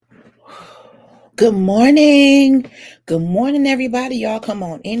Good morning. Good morning, everybody. Y'all come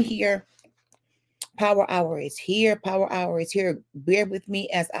on in here. Power Hour is here. Power Hour is here. Bear with me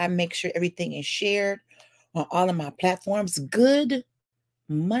as I make sure everything is shared on all of my platforms. Good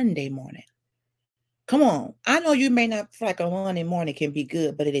Monday morning. Come on. I know you may not feel like a Monday morning can be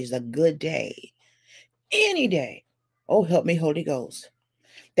good, but it is a good day. Any day. Oh, help me, Holy Ghost.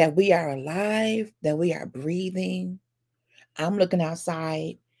 That we are alive, that we are breathing. I'm looking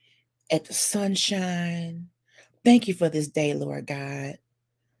outside at the sunshine. Thank you for this day, Lord God.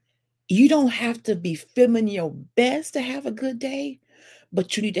 You don't have to be feeling your best to have a good day,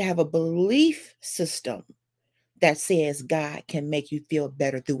 but you need to have a belief system that says God can make you feel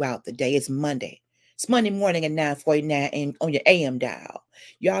better throughout the day. It's Monday. It's Monday morning at 9:49 and on your AM dial.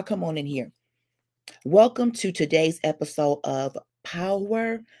 Y'all come on in here. Welcome to today's episode of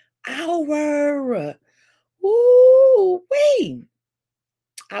Power Hour. Woo wee.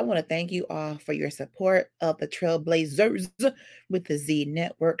 I want to thank you all for your support of the Trailblazers with the Z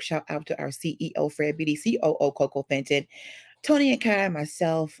Network. Shout out to our CEO, Fred Beatty, COO, Coco Fenton, Tony and Kai, and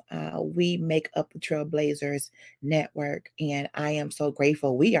myself. We make up the Trailblazers Network, and I am so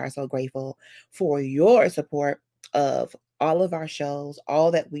grateful. We are so grateful for your support of all of our shows,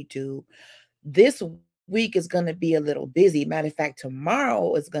 all that we do. This week is going to be a little busy. Matter of fact,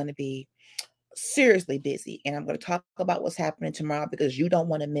 tomorrow is going to be seriously busy. And I'm going to talk about what's happening tomorrow because you don't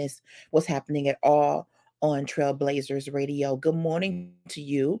want to miss what's happening at all on Trailblazers Radio. Good morning to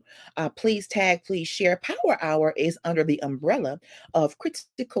you. Please tag, please share. Power Hour is under the umbrella of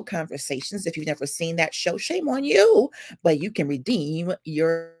Critical Conversations. If you've never seen that show, shame on you, but you can redeem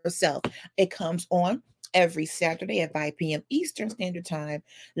yourself. It comes on every Saturday at 5 p.m. Eastern Standard Time,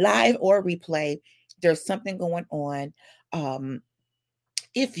 live or replay. There's something going on.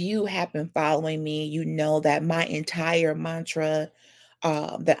 If you have been following me, you know that my entire mantra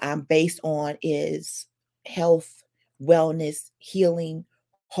that I'm based on is health, wellness, healing,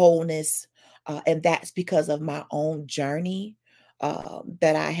 wholeness. And that's because of my own journey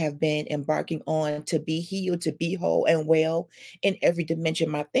that I have been embarking on to be healed, to be whole and well in every dimension.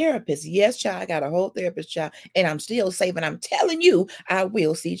 My therapist, yes, child, I got a whole therapist, child, and I'm still saving. I'm telling you, I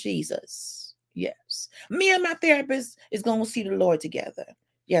will see Jesus. Yes. Me and my therapist is going to see the Lord together.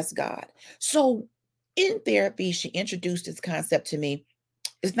 Yes, God. So in therapy, she introduced this concept to me.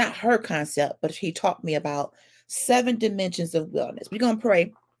 It's not her concept, but she taught me about 7 dimensions of wellness. We're going to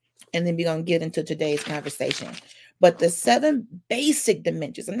pray and then we're going to get into today's conversation. But the 7 basic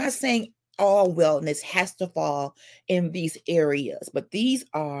dimensions, I'm not saying all wellness has to fall in these areas, but these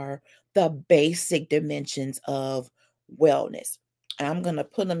are the basic dimensions of wellness. And I'm going to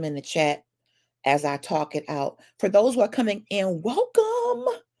put them in the chat as I talk it out. For those who are coming in, welcome.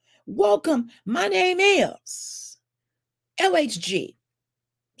 Welcome. My name is LHG,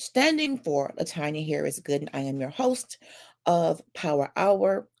 standing for Latanya Harris Good. I am your host of Power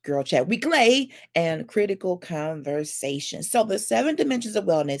Hour, Girl Chat Weekly, and Critical Conversation. So the 7 dimensions of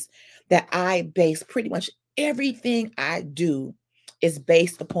wellness that I base pretty much everything I do is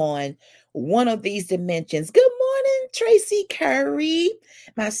based upon one of these dimensions. Good morning, Tracy Curry.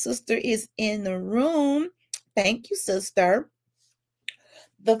 My sister is in the room. Thank you, sister.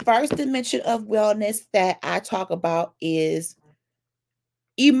 The first dimension of wellness that I talk about is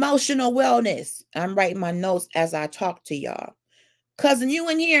emotional wellness. I'm writing my notes as I talk to y'all. Cousin, you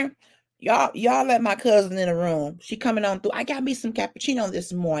in here? Y'all let my cousin in the room. She coming on through. I got me some cappuccino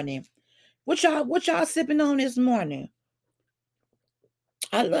this morning. What y'all sipping on this morning?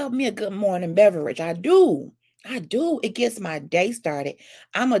 I love me a good morning beverage. I do. I do. It gets my day started.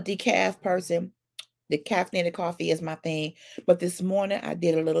 I'm a decaf person. The caffeinated coffee is my thing. But this morning I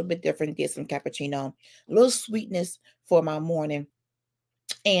did a little bit different. Did some cappuccino. A little sweetness for my morning.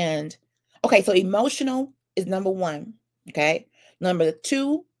 And okay, so emotional is number 1. Okay. Number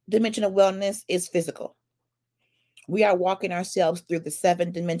 2 dimension of wellness is physical. We are walking ourselves through the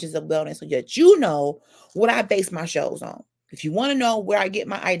 7 dimensions of wellness so that you know what I base my shows on. If you want to know where I get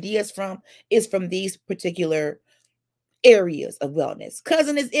my ideas from, is from these particular areas of wellness.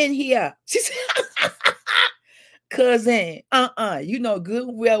 Cousin is in here. Cousin, you know good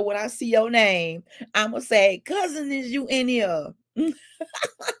and well when I see your name, I'm gonna say, cousin, is you in here?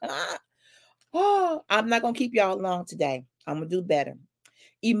 Oh, I'm not gonna keep y'all long today. I'm gonna do better.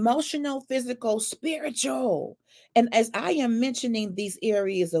 Emotional, physical, spiritual. And as I am mentioning these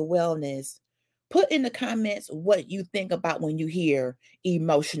areas of wellness, put in the comments what you think about when you hear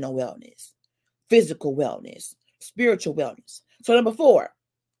emotional wellness, physical wellness, spiritual wellness. So, number 4,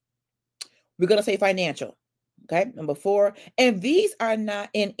 we're going to say financial. Okay. Number 4. And these are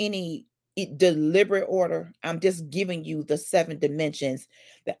not in any deliberate order. I'm just giving you the 7 dimensions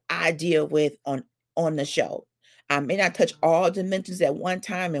that I deal with on on the show. I may not touch all dimensions at one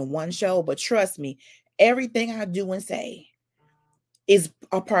time in one show, but trust me, everything I do and say is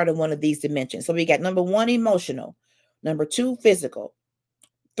a part of one of these dimensions. So we got number 1, emotional, number 2, physical,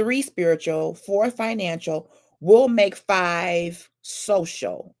 3, spiritual, 4, financial. We'll make 5,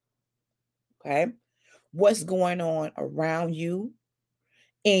 social. Okay. What's going on around you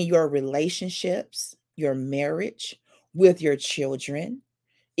in your relationships, your marriage, with your children,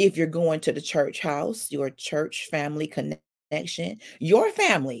 if you're going to the church house, your church family connection, your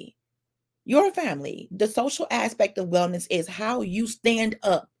family. The social aspect of wellness is how you stand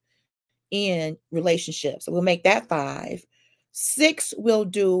up in relationships. So we'll make that 5. 6, we'll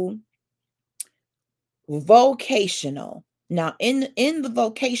do vocational. Now, in the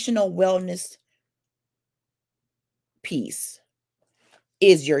vocational wellness piece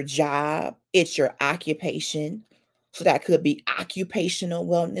is your job, it's your occupation. So that could be occupational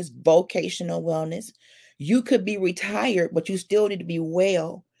wellness, vocational wellness. You could be retired, but you still need to be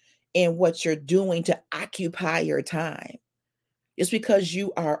well in what you're doing to occupy your time. Just because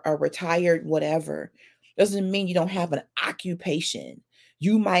you are a retired whatever doesn't mean you don't have an occupation.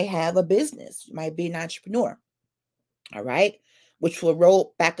 You might have a business, you might be an entrepreneur. All right. Which will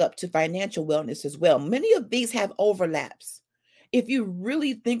roll back up to financial wellness as well. Many of these have overlaps. If you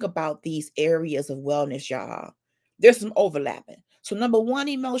really think about these areas of wellness, y'all, there's some overlapping. So, number 1,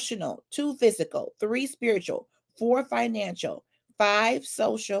 emotional, 2, physical, 3, spiritual, 4, financial, 5,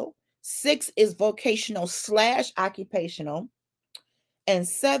 social, 6 is vocational / occupational, and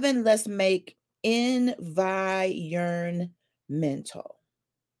 7, let's make environmental.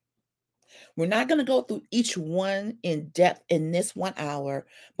 We're not going to go through each one in depth in this 1 hour,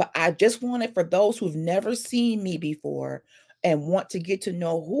 but I just wanted for those who've never seen me before and want to get to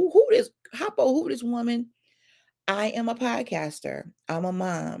know who this woman. I am a podcaster. I'm a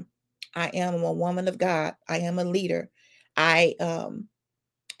mom. I am a woman of God. I am a leader. I am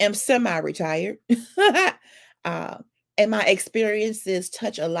semi-retired. uh, and my experiences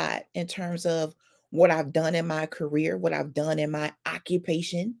touch a lot in terms of what I've done in my career, what I've done in my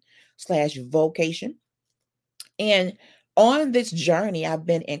occupation / vocation. And on this journey, I've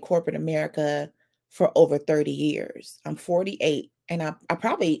been in corporate America for over 30 years. I'm 48. And I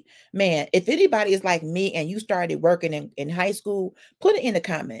probably, man, if anybody is like me and you started working in high school, put it in the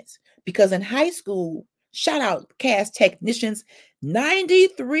comments. Because in high school, shout out cast technicians,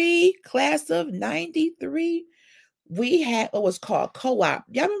 93, class of 93, we had what was called co-op.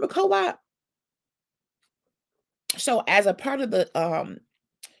 Y'all remember co-op? So as a part of the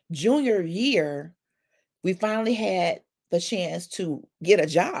junior year, we finally had the chance to get a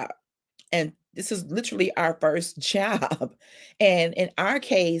job. And this is literally our first job. And in our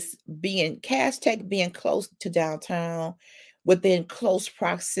case, being Cass Tech being close to downtown, within close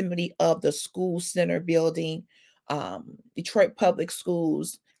proximity of the school center building, Detroit Public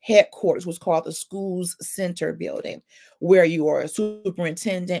Schools headquarters was called the Schools Center building, where your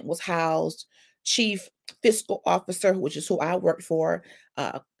superintendent was housed, chief fiscal officer, which is who I worked for,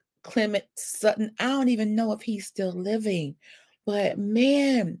 uh, Clement Sutton. I don't even know if he's still living, but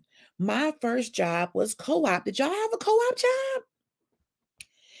man, my first job was co-op. Did y'all have a co-op job?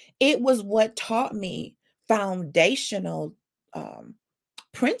 It was what taught me foundational um,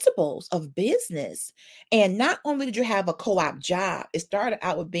 principles of business. And not only did you have a co-op job, it started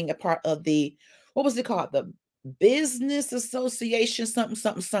out with being a part of the, what was it called? The Business Association, something,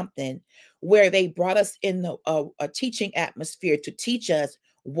 something, something, where they brought us in a teaching atmosphere to teach us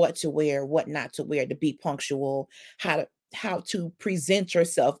what to wear, what not to wear, to be punctual, how to present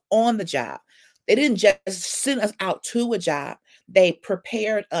yourself on the job. They didn't just send us out to a job, they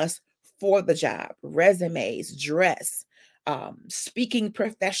prepared us for the job, resumes, dress, speaking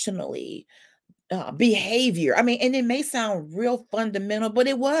professionally, behavior. I mean, and it may sound real fundamental, but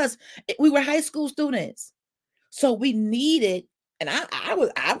we were high school students. So we needed, and I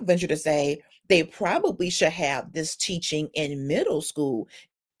would venture to say they probably should have this teaching in middle school,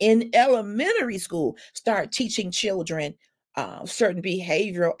 in elementary school, start teaching children certain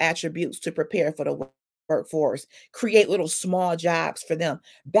behavioral attributes to prepare for the workforce, create little small jobs for them.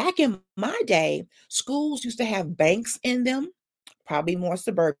 Back in my day, schools used to have banks in them, probably more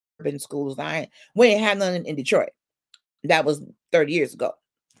suburban schools. We didn't have none in Detroit. That was 30 years ago,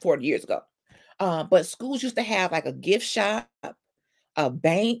 40 years ago. But schools used to have like a gift shop, a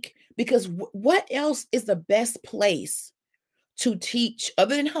bank, because what else is the best place to teach,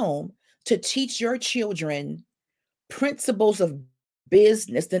 other than home, to teach your children principles of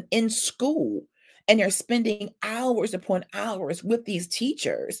business than in school? And you're spending hours upon hours with these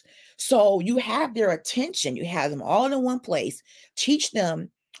teachers. So you have their attention, you have them all in one place. Teach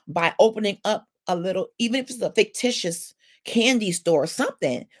them by opening up a little, even if it's a fictitious candy store or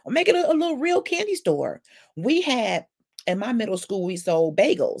something, or make it a little real candy store. We had in my middle school, we sold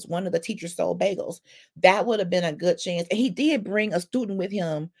bagels. One of the teachers sold bagels. That would have been a good chance. And he did bring a student with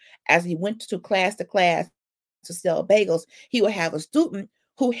him as he went to class to sell bagels. He would have a student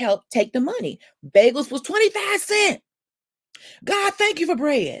who helped take the money. Bagels was 25 cents. God, thank you for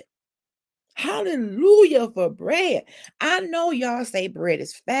bread. Hallelujah for bread. I know y'all say bread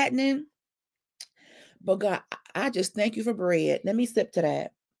is fattening, but God, I just thank you for bread. Let me sip to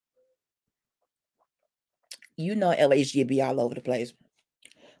that. You know, LHG be all over the place.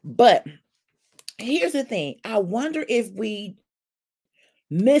 But here's the thing. I wonder if we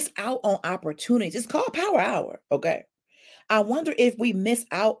miss out on opportunities. It's called Power Hour. Okay. I wonder if we miss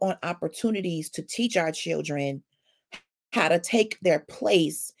out on opportunities to teach our children how to take their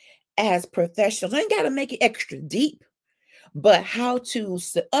place as professionals. I ain't got to make it extra deep, but how to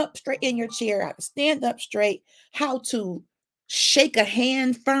sit up straight in your chair, how to stand up straight, how to shake a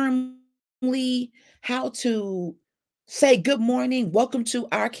hand firmly, how to say good morning, welcome to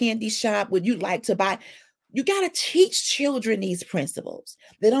our candy shop. Would you like to buy? You got to teach children these principles.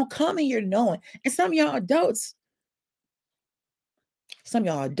 They don't come in here knowing. And some of y'all adults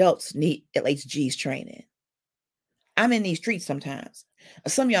need LHG's training. I'm in these streets sometimes.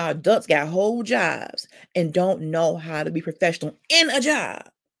 Some of y'all adults got whole jobs and don't know how to be professional in a job.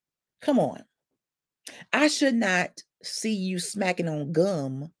 Come on. I should not see you smacking on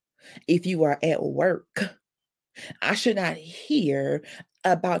gum if you are at work. I should not hear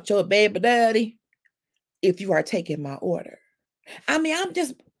about your baby daddy if you are taking my order. I mean,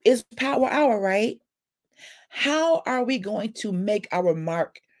 it's power hour, right? How are we going to make our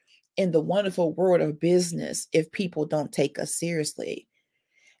mark in the wonderful world of business if people don't take us seriously?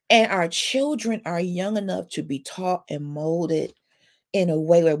 And our children are young enough to be taught and molded in a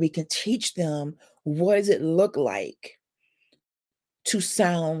way where we can teach them what does it look like to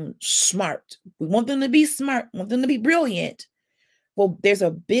sound smart. We want them to be smart, want them to be brilliant. Well, there's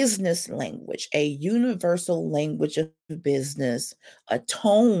a business language, a universal language of business, a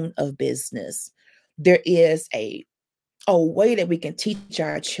tone of business. There is a way that we can teach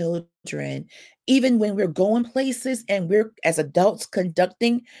our children, even when we're going places and we're as adults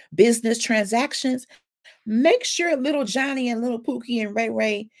conducting business transactions. Make sure little Johnny and little Pookie and Ray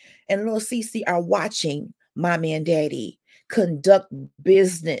Ray and little Cece are watching mommy and daddy conduct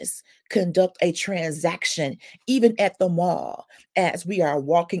business, conduct a transaction, even at the mall, as we are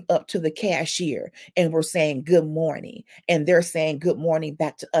walking up to the cashier and we're saying good morning, and they're saying good morning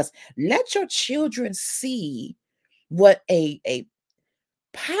back to us. Let your children see what a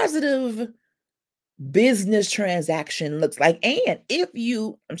positive business transaction looks like. And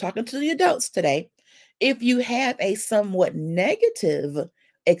I'm talking to the adults today, if you have a somewhat negative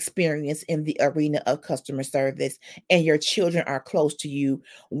experience in the arena of customer service and your children are close to you,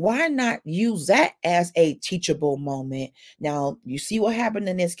 why not use that as a teachable moment? Now, you see what happened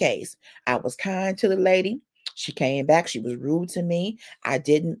in this case. I was kind to the lady. She came back. She was rude to me. I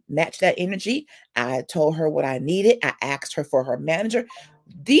didn't match that energy. I told her what I needed. I asked her for her manager.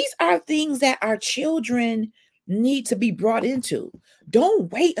 These are things that our children need to be brought into.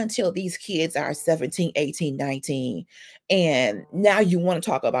 Don't wait until these kids are 17, 18, 19, and now you want to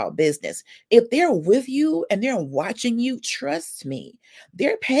talk about business. If they're with you and they're watching you, trust me,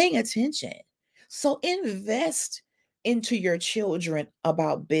 they're paying attention. So invest into your children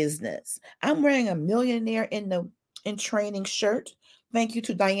about business. I'm wearing a millionaire in training shirt. Thank you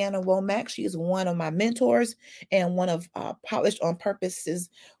to Diana Womack. She is one of my mentors and one of Polished on Purpose's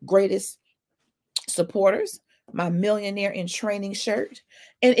greatest supporters. My millionaire in training shirt.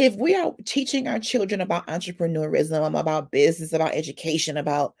 And if we are teaching our children about entrepreneurism, about business, about education,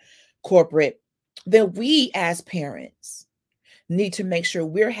 about corporate, then we as parents need to make sure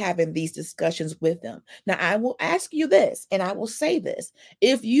we're having these discussions with them. Now, I will ask you this, and I will say this.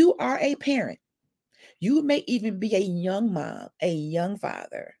 If you are a parent, you may even be a young mom, a young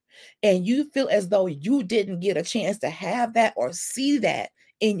father, and you feel as though you didn't get a chance to have that or see that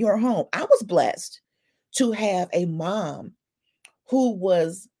in your home. I was blessed to have a mom who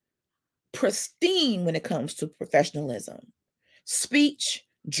was pristine when it comes to professionalism, speech,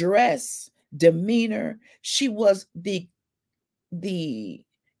 dress, demeanor. She was the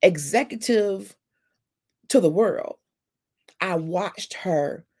executive to the world. I watched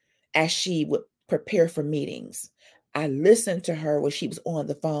her as she would prepare for meetings. I listened to her when she was on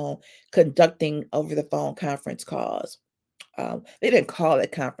the phone conducting over the phone conference calls. They didn't call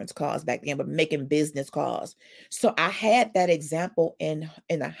it conference calls back then, but making business calls. So I had that example in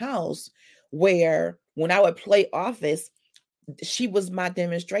the house where when I would play office, she was my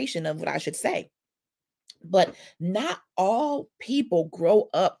demonstration of what I should say. But not all people grow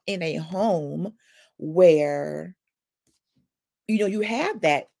up in a home where, you have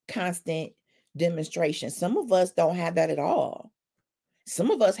that constant demonstration. Some of us don't have that at all.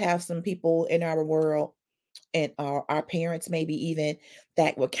 Some of us have some people in our world, and our parents maybe even,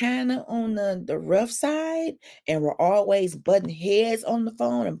 that were kind of on the rough side, and were always butting heads on the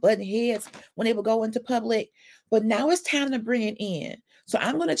phone and butting heads when they would go into public. But now it's time to bring it in. So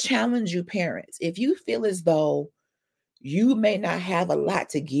I'm going to challenge you, parents. If you feel as though you may not have a lot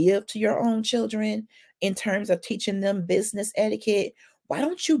to give to your own children in terms of teaching them business etiquette, why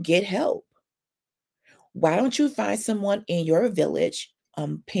don't you get help? Why don't you find someone in your village,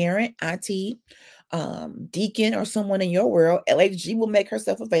 parent, auntie, deacon, or someone in your world? LHG will make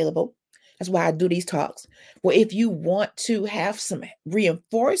herself available. That's why I do these talks. Well, if you want to have some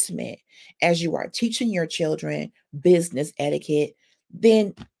reinforcement as you are teaching your children business etiquette,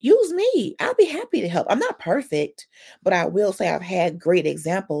 then use me. I'll be happy to help. I'm not perfect, but I will say I've had great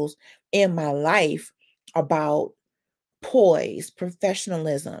examples in my life about poise,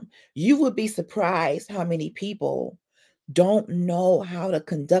 professionalism. You would be surprised how many people don't know how to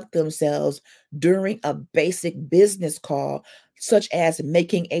conduct themselves during a basic business call, such as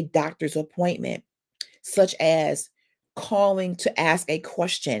making a doctor's appointment, such as calling to ask a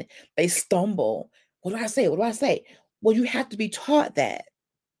question. They stumble. What do I say? What do I say? Well, you have to be taught that.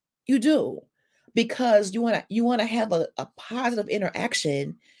 You do, because you want to have a positive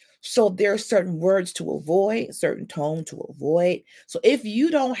interaction. So there are certain words to avoid, certain tone to avoid. So if you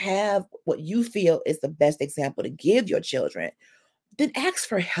don't have what you feel is the best example to give your children, then ask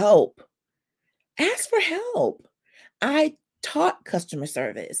for help. Ask for help. I taught customer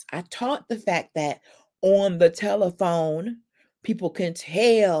service. I taught the fact that on the telephone, people can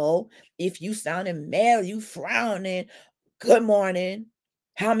tell if you sounding mad, you frowning. Good morning.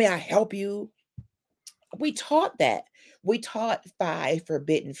 How may I help you? We taught that. We taught 5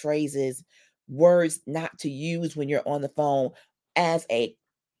 forbidden phrases, words not to use when you're on the phone as a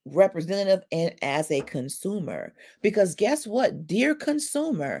representative and as a consumer. Because guess what, dear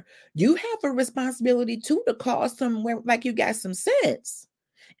consumer, you have a responsibility too to call somewhere like you got some sense.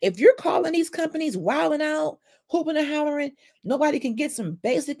 If you're calling these companies wilding out, hooping and hollering, nobody can get some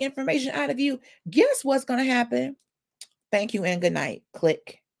basic information out of you. Guess what's going to happen? Thank you and good night.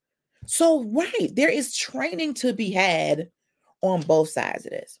 Click. So, right, there is training to be had on both sides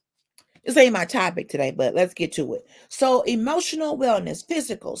of this. This ain't my topic today, but let's get to it. So, emotional wellness,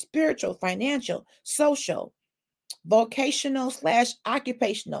 physical, spiritual, financial, social, vocational slash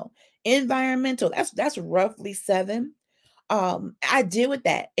occupational, environmental. That's roughly 7. I deal with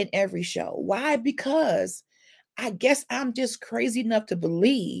that in every show. Why? Because I guess I'm just crazy enough to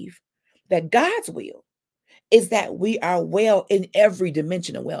believe that God's will is that we are well in every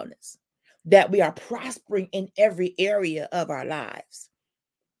dimension of wellness, that we are prospering in every area of our lives.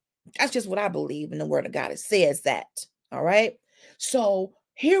 That's just what I believe in the word of God. It says that. All right. So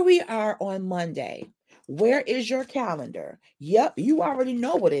here we are on Monday. Where is your calendar? Yep, you already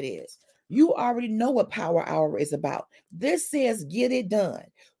know what it is. You already know what Power Hour is about. This says get it done.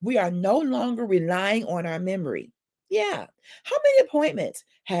 We are no longer relying on our memory. Yeah. How many appointments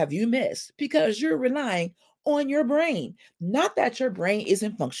have you missed because you're relying on your brain? Not that your brain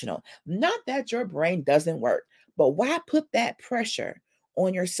isn't functional, not that your brain doesn't work, but why put that pressure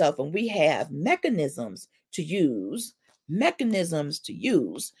on yourself? And we have mechanisms to use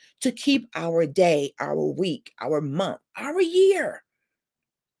to keep our day, our week, our month, our year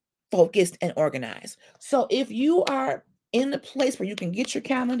focused and organized. So if you are in the place where you can get your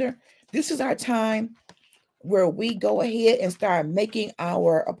calendar, this is our time where we go ahead and start making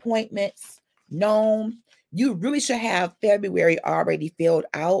our appointments known. You really should have February already filled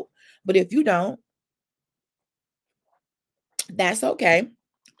out, but if you don't, that's okay.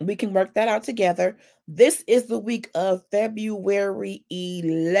 We can work that out together. This is the week of February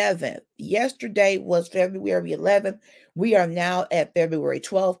 11th. Yesterday was February 11th. We are now at February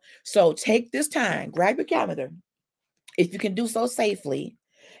 12th. So take this time, grab your calendar, if you can do so safely,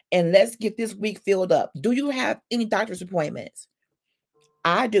 and let's get this week filled up. Do you have any doctor's appointments?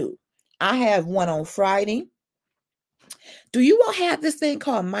 I do. I have one on Friday. Do you all have this thing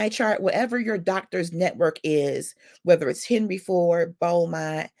called My Chart? Whatever your doctor's network is, whether it's Henry Ford,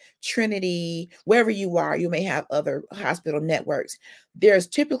 Beaumont, Trinity, wherever you are, you may have other hospital networks. There's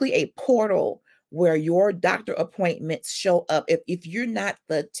typically a portal where your doctor appointments show up. If you're not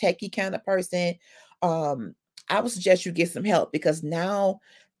the techie kind of person, I would suggest you get some help, because now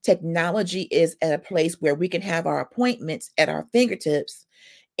technology is at a place where we can have our appointments at our fingertips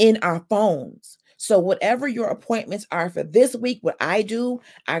in our phones. So whatever your appointments are for this week, what I do,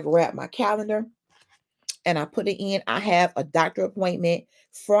 I grab my calendar and I put it in. I have a doctor appointment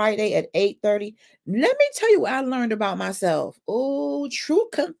Friday at 8:30. Let me tell you what I learned about myself. Oh, true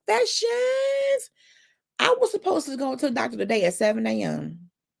confessions. I was supposed to go to the doctor today at 7 a.m.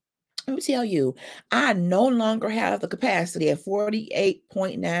 Let me tell you, I no longer have the capacity at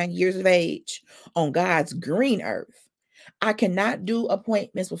 48.9 years of age on God's green earth. I cannot do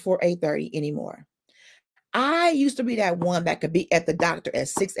appointments before 8:30 anymore. I used to be that one that could be at the doctor at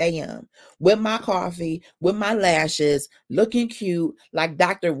 6 a.m. with my coffee, with my lashes, looking cute, like,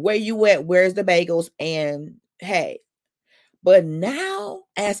 doctor, where you at? Where's the bagels? And hey, but now,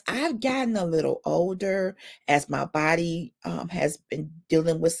 as I've gotten a little older, as my body has been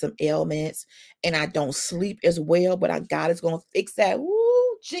dealing with some ailments, and I don't sleep as well, but God is going to fix that.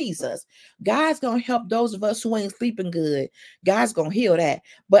 Woo, Jesus. God's going to help those of us who ain't sleeping good. God's going to heal that.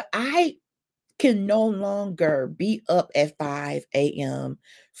 But I can no longer be up at 5 a.m.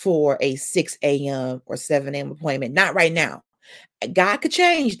 for a 6 a.m. or 7 a.m. appointment. Not right now. God could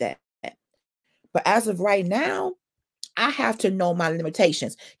change that. But as of right now, I have to know my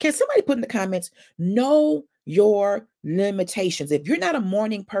limitations. Can somebody put in the comments, know your limitations? If you're not a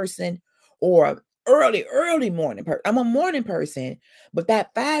morning person or early morning person, I'm a morning person, but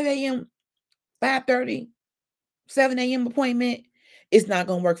that 5 a.m., 5:30, 7 a.m. appointment is not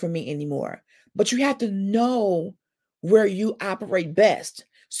going to work for me anymore. But you have to know where you operate best.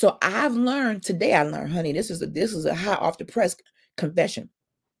 So I've learned today, honey, this is a hot off the press confession.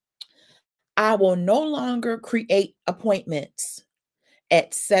 I will no longer create appointments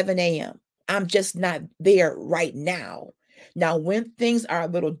at 7 a.m. I'm just not there right now. Now, when things are a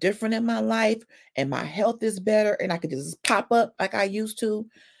little different in my life and my health is better and I could just pop up like I used to,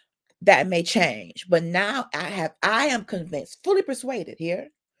 that may change. But now I am convinced, fully persuaded here,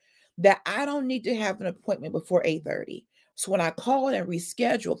 that I don't need to have an appointment before 8:30. So when I call and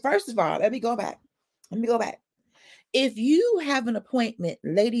reschedule, first of all, let me go back. Let me go back. If you have an appointment,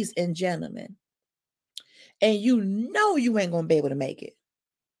 ladies and gentlemen, and you ain't gonna be able to make it,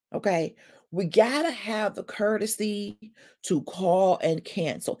 okay, we gotta have the courtesy to call and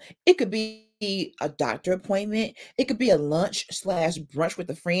cancel. It could be a doctor appointment, it could be a lunch slash brunch with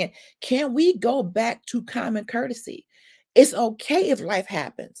a friend. Can we go back to common courtesy? It's okay if life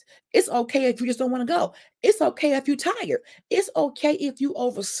happens. It's okay if you just don't want to go. It's okay if you're tired. It's okay if you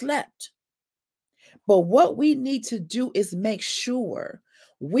overslept. But what we need to do is make sure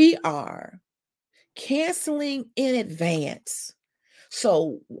we are canceling in advance.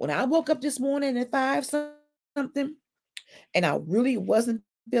 So when I woke up this morning at 5 something and I really wasn't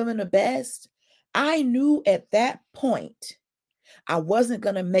feeling the best, I knew at that point I wasn't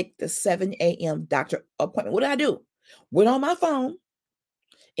going to make the 7 a.m. doctor appointment. What did I do? Went on my phone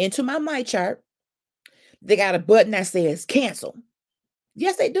into my My Chart. They got a button that says cancel.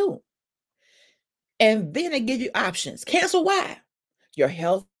 Yes, they do. And then they give you options. Cancel why? Your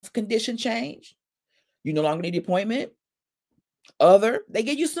health condition changed. You no longer need the appointment. They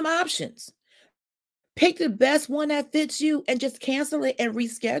give you some options. Pick the best one that fits you and just cancel it and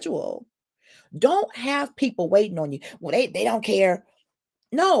reschedule. Don't have people waiting on you. Well, they don't care.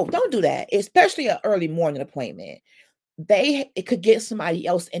 No, don't do that. Especially an early morning appointment. It could get somebody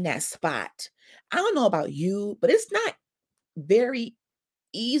else in that spot. I don't know about you, but it's not very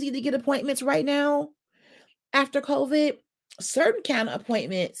easy to get appointments right now after COVID. Certain kind of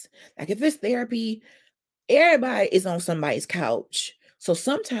appointments, like if it's therapy, everybody is on somebody's couch. So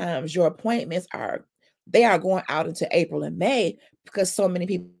sometimes your appointments are going out into April and May because so many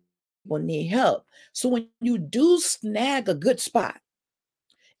people need help. So when you do snag a good spot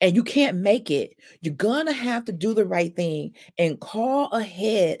and you can't make it, you're gonna have to do the right thing and call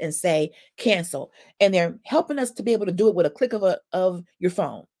ahead and say cancel. And they're helping us to be able to do it with a click of your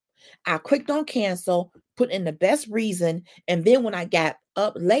phone. I clicked on cancel, put in the best reason, and then when I got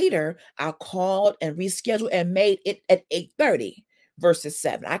up later, I called and rescheduled and made it at 8:30 versus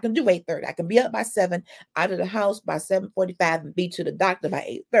 7. I can do 8:30. I can be up by 7, out of the house by 7:45, and be to the doctor by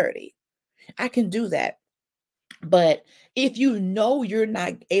 8:30. I can do that. But if you know you're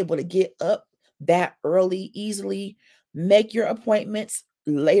not able to get up that early easily, make your appointments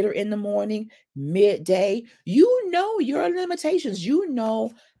later in the morning, midday. You know your limitations. You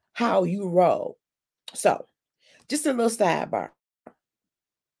know how you roll. So, just a little sidebar.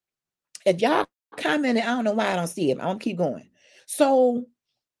 If y'all commented, I don't know why I don't see it. I'm gonna keep going. So,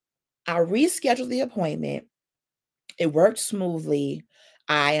 I rescheduled the appointment. It worked smoothly.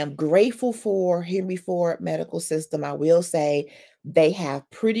 I am grateful for Henry Ford Medical System. I will say they have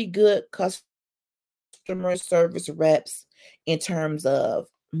pretty good customer service reps in terms of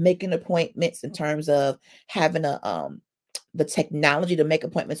making appointments in terms of having the technology to make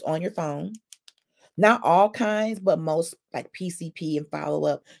appointments on your phone. Not all kinds, but most, like PCP and follow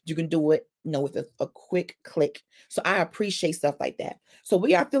up, you can do it, with a quick click. So I appreciate stuff like that. So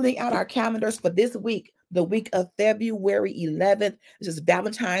we are filling out our calendars for this week, the week of February 11th. This is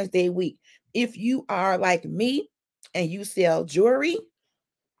Valentine's Day week. If you are like me and you sell jewelry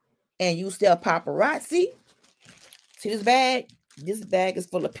and you sell paparazzi, see this bag? This bag is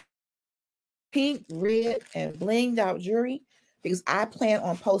full of pink, red, and blinged out jewelry because I plan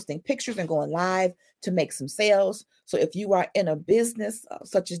on posting pictures and going live to make some sales. So if you are in a business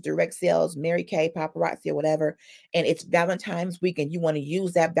such as direct sales, Mary Kay, paparazzi, or whatever, and it's Valentine's week and you want to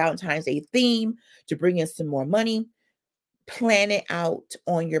use that Valentine's Day theme to bring in some more money, plan it out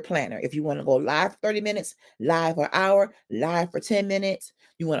on your planner. If you want to go live for 30 minutes, live for an hour, live for 10 minutes,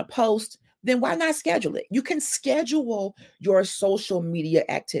 you want to post, then why not schedule it? You can schedule your social media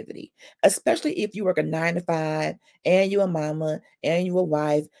activity, especially if you work a 9 to 5 and you're a mama and you're a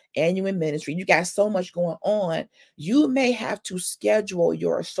wife and you're in ministry. You got so much going on. You may have to schedule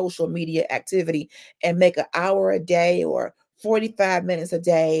your social media activity and make an hour a day or 45 minutes a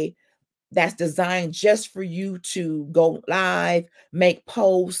day that's designed just for you to go live, make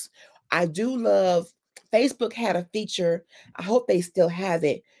posts. I do love Facebook had a feature. I hope they still have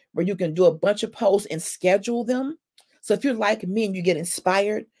it where you can do a bunch of posts and schedule them. So if you're like me and you get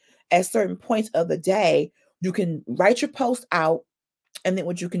inspired at certain points of the day, you can write your post out. And then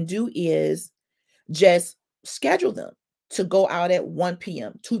what you can do is just schedule them to go out at 1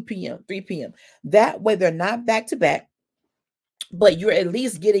 p.m., 2 p.m., 3 p.m. That way they're not back to back, but you're at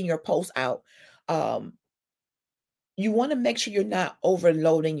least getting your posts out. Um, you want to make sure you're not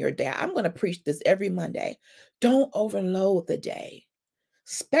overloading your day. I'm going to preach this every Monday. Don't overload the day,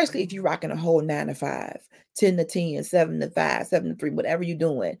 especially if you're rocking a whole 9 to 5, 10 to 10, 7 to 5, 7 to 3, whatever you're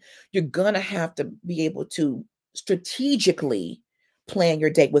doing. You're going to have to be able to strategically plan your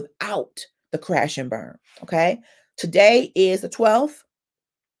day without the crash and burn. Okay. Today is the 12th.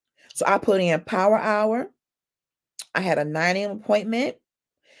 So I put in power hour. I had a 9 a.m. appointment.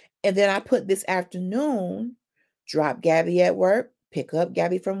 And then I put this afternoon, drop Gabby at work, pick up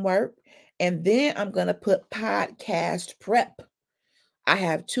Gabby from work. And then I'm going to put podcast prep. I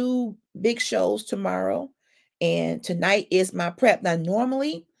have 2 big shows tomorrow, and tonight is my prep. Now,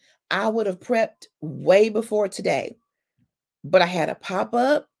 normally I would have prepped way before today, but I had a pop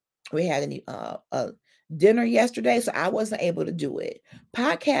up. We had a dinner yesterday, so I wasn't able to do it.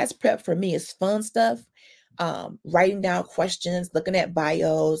 Podcast prep for me is fun stuff, writing down questions, looking at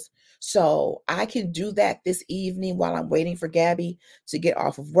bios. So I can do that this evening while I'm waiting for Gabby to get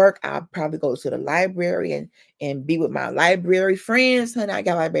off of work. I'll probably go to the library and be with my library friends. Honey, I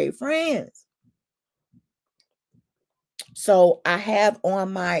got library friends. So I have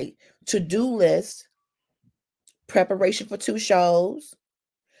on my to-do list preparation for 2 shows.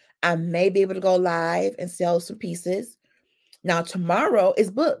 I may be able to go live and sell some pieces. Now, tomorrow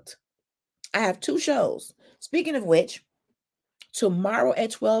is booked. I have 2 shows. Speaking of which, tomorrow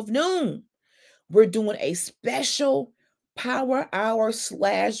at 12 noon, we're doing a special power hour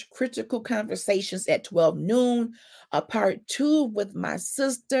 / critical conversations at 12 noon, a part 2 with my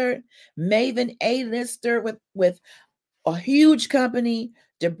sister, Maven A-lister with a huge company,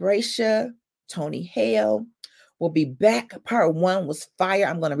 Debracia, Tony Hale. Will be back. Part 1 was fire.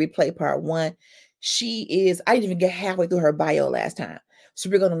 I'm going to replay part 1. I didn't even get halfway through her bio last time. So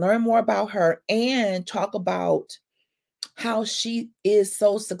we're going to learn more about her and talk about how she is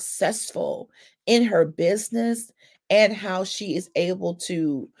so successful in her business and how she is able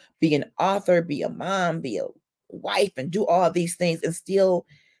to be an author, be a mom, be a wife, and do all these things and still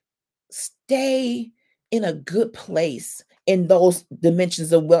stay in a good place in those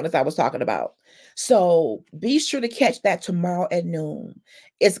dimensions of wellness I was talking about. So be sure to catch that tomorrow at noon.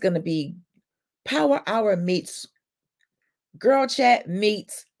 It's going to be Power Hour meets Girl Chat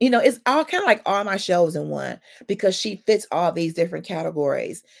meets, it's all kind of like all my shows in one because she fits all these different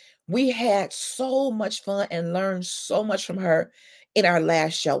categories. We had so much fun and learned so much from her in our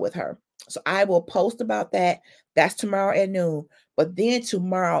last show with her. So I will post about that. That's tomorrow at noon. But then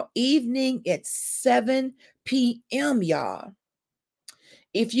tomorrow evening at 7 p.m., y'all.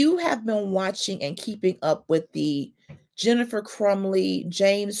 If you have been watching and keeping up with the Jennifer Crumley,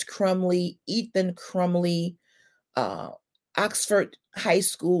 James Crumley, Ethan Crumley, uh, Oxford High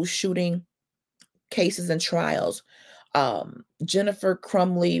School shooting cases and trials. Jennifer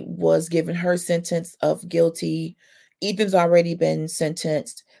Crumley was given her sentence of guilty. Ethan's already been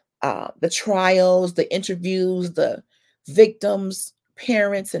sentenced. The trials, the interviews, the victims,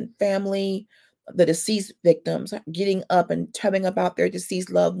 parents, and family, the deceased victims getting up and telling about their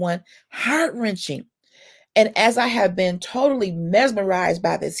deceased loved one. Heart-wrenching. And as I have been totally mesmerized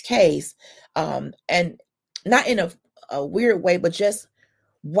by this case, and not in a weird way, but just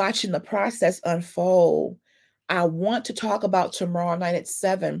watching the process unfold, I want to talk about tomorrow night at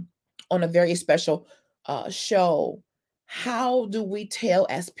 7 on a very special show. How do we tell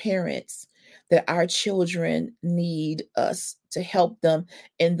as parents that our children need us to help them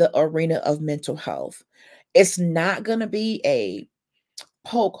in the arena of mental health? It's not going to be a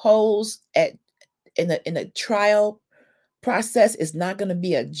poke holes at in a trial process. Is not going to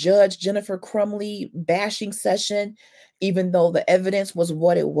be a Judge Jennifer Crumley bashing session, even though the evidence was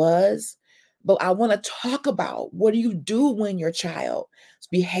what it was. But I want to talk about, what do you do when your child's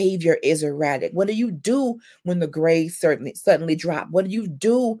behavior is erratic? What do you do when the grades suddenly drop? What do you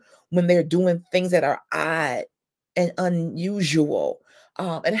do when they're doing things that are odd and unusual?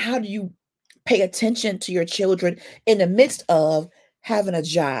 And how do you pay attention to your children in the midst of having a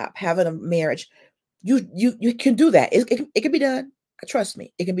job, having a marriage? You can do that. It can be done. Trust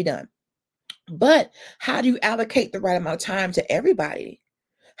me, it can be done. But how do you allocate the right amount of time to everybody?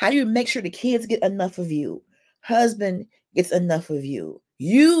 How do you make sure the kids get enough of you? Husband gets enough of you.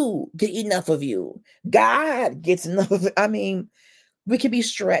 You get enough of you. God gets enough of it. I mean, we can be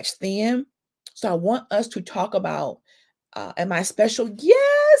stretched thin. So I want us to talk about, and my special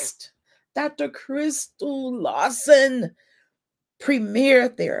guest, Dr. Crystal Lawson, premier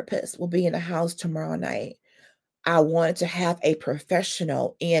therapist, will be in the house tomorrow night. I wanted to have a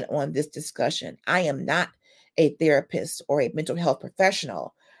professional in on this discussion. I am not a therapist or a mental health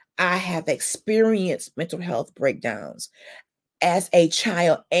professional. I have experienced mental health breakdowns as a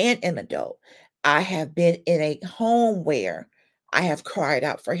child and an adult. I have been in a home where I have cried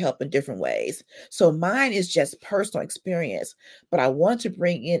out for help in different ways. So mine is just personal experience, but I want to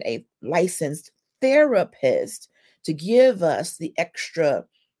bring in a licensed therapist to give us the extra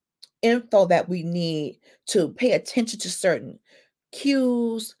info that we need to pay attention to certain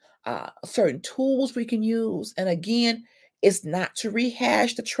cues, certain tools we can use. And again, it's not to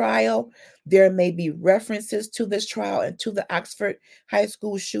rehash the trial. There may be references to this trial and to the Oxford High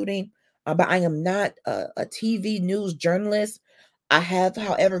School shooting, but I am not a TV news journalist. I have,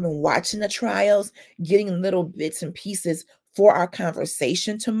 however, been watching the trials, getting little bits and pieces for our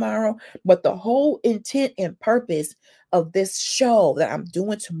conversation tomorrow. But the whole intent and purpose of this show that I'm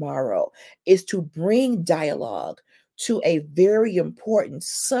doing tomorrow is to bring dialogue to a very important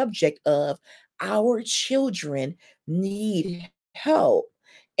subject of our children need help,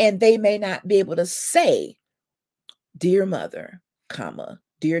 and they may not be able to say, dear mother, comma,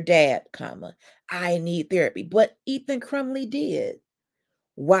 dear dad, comma, I need therapy. But Ethan Crumley did.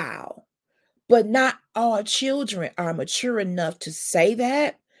 Wow. But not all children are mature enough to say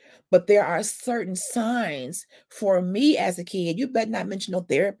that. But there are certain signs. For me as a kid, you better not mention no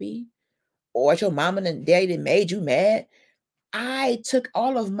therapy, or your mama and daddy that made you mad. I took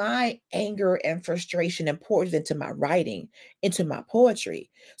all of my anger and frustration and poured it into my writing, into my poetry.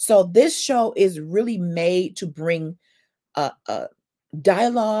 So this show is really made to bring a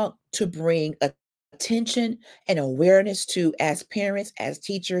dialogue, to bring attention and awareness to, as parents, as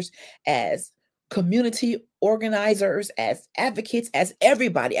teachers, as community organizers, as advocates, as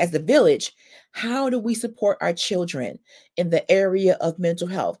everybody, as the village. How do we support our children in the area of mental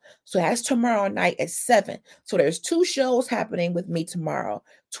health? So that's tomorrow night at 7. So there's 2 shows happening with me tomorrow,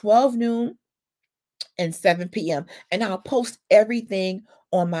 12 noon and 7 p.m. And I'll post everything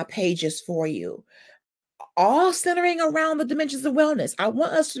on my pages for you, all centering around the dimensions of wellness. I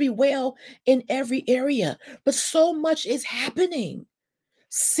want us to be well in every area, but so much is happening: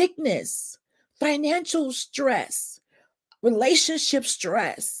 sickness, financial stress, relationship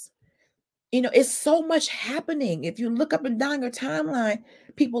stress. It's so much happening. If you look up and down your timeline,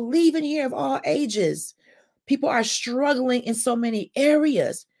 people leaving here of all ages. People are struggling in so many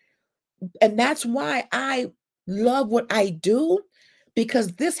areas. And that's why I love what I do,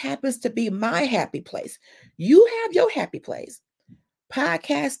 because this happens to be my happy place. You have your happy place: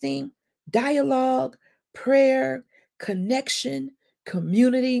 podcasting, dialogue, prayer, connection,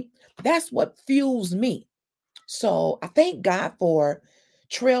 community. That's what fuels me. So I thank God for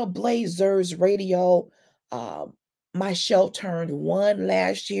Trailblazers Radio. Um, my show turned 1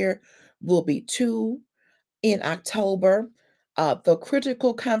 last year, will be 2 in October. The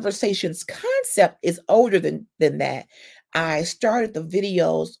critical conversations concept is older than that. I started the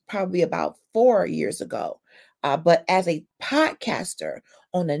videos probably about 4 years ago. But as a podcaster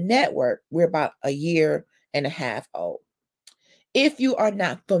on the network, we're about a year and a half old. If you are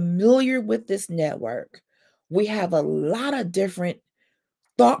not familiar with this network, we have a lot of different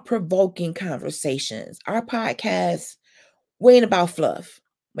thought-provoking conversations. Our podcast, we ain't about fluff.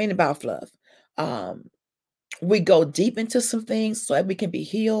 We ain't about fluff. Um, we go deep into some things so that we can be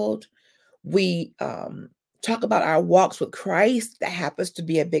healed. We talk about our walks with Christ. That happens to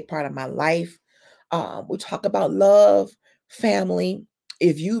be a big part of my life. We talk about love, family.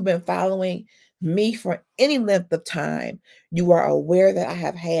 If you've been following me for any length of time, you are aware that I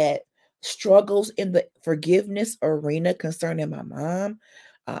have had struggles in the forgiveness arena concerning my mom.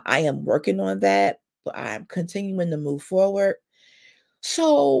 I am working on that, but I'm continuing to move forward.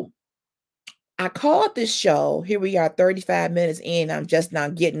 So I called this show. Here we are, 35 minutes in. I'm just now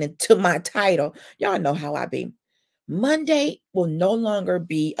getting into my title. Y'all know how I be. Monday will no longer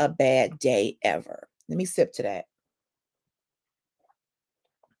be a bad day ever. Let me sip to that.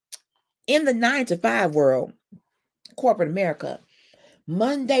 In the 9 to 5 world, corporate America,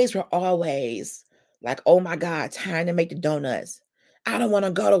 Mondays were always like, oh my God, time to make the donuts. I don't want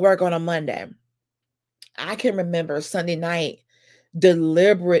to go to work on a Monday. I can remember Sunday night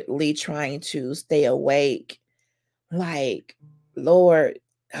deliberately trying to stay awake, like, Lord,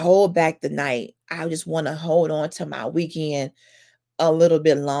 hold back the night. I just want to hold on to my weekend a little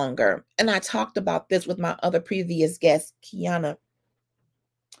bit longer. And I talked about this with my other previous guest, Kiwana,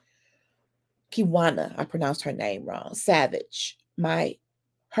 I pronounced her name wrong. Savage.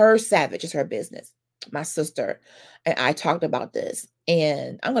 Her Savage is her business. My sister and I talked about this,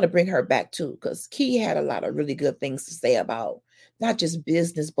 and I'm going to bring her back too because Key had a lot of really good things to say about not just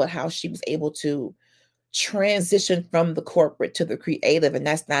business, but how she was able to transition from the corporate to the creative, and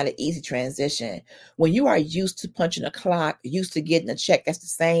that's not an easy transition. When you are used to punching a clock, used to getting a check that's the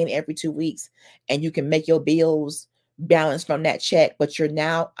same every 2 weeks, and you can make your bills balance from that check, but you're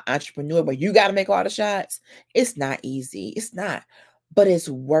now an entrepreneur where you got to make all the shots. It's not easy. It's not, but it's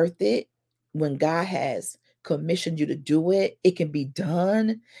worth it. When God has commissioned you to do it, it can be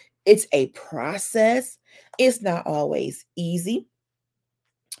done. It's a process. It's not always easy.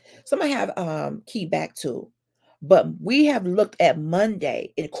 So I have key back to, but we have looked at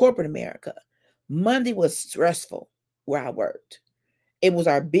Monday in corporate America. Monday was stressful where I worked. It was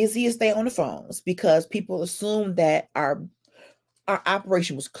our busiest day on the phones because people assumed that our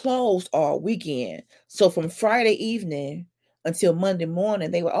operation was closed all weekend. So from Friday evening until Monday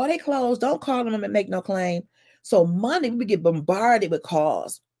morning, they were, oh, they closed. Don't call them and make no claim. So Monday, we would get bombarded with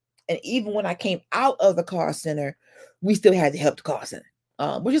calls. And even when I came out of the call center, we still had to help the call center,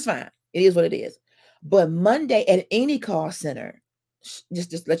 which is fine. It is what it is. But Monday at any call center,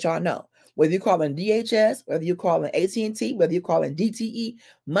 just let y'all know, whether you're calling DHS, whether you're calling AT&T, whether you're calling DTE,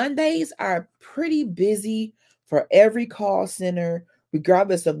 Mondays are pretty busy for every call center,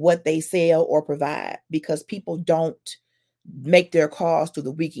 regardless of what they sell or provide, because people don't make their calls through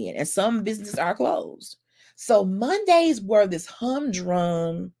the weekend and some businesses are closed. So Mondays were this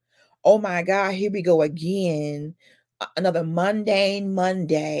humdrum. Oh my God, here we go again. Another mundane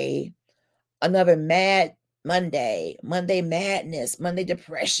Monday, another mad Monday, Monday madness, Monday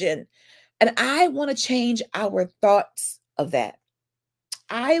depression. And I want to change our thoughts of that.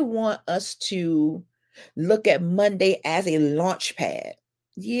 I want us to look at Monday as a launch pad.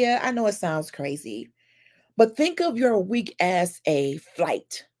 Yeah, I know it sounds crazy, but think of your week as a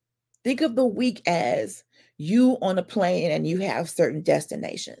flight. Think of the week as you on a plane and you have certain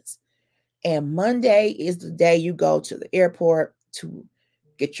destinations. And Monday is the day you go to the airport to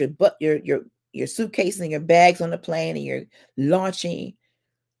get your suitcase and your bags on the plane and you're launching.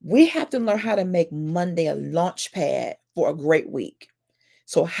 We have to learn how to make Monday a launch pad for a great week.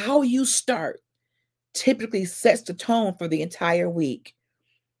 So how you start typically sets the tone for the entire week.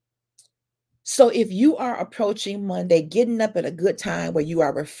 So if you are approaching Monday, getting up at a good time where you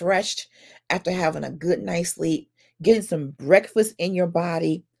are refreshed after having a good night's sleep, getting some breakfast in your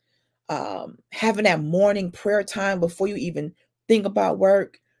body, having that morning prayer time before you even think about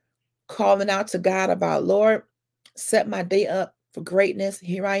work, calling out to God about, Lord, set my day up for greatness.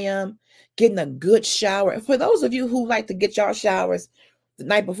 Here I am, getting a good shower. And for those of you who like to get y'all showers the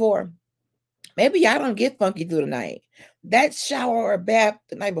night before, maybe y'all don't get funky through the night. That shower or bath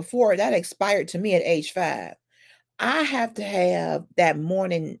the night before, that expired to me at age 5. I have to have that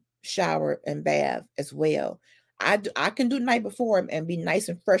morning shower and bath as well. I can do the night before and be nice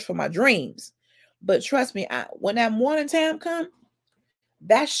and fresh for my dreams. But trust me, when that morning time comes,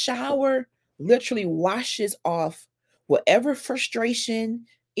 that shower literally washes off whatever frustration,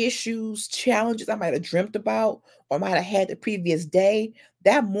 issues, challenges I might have dreamt about or might have had the previous day.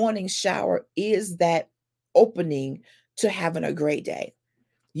 That morning shower is that opening to having a great day.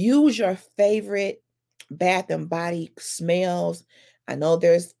 Use your favorite Bath and Body smells. I know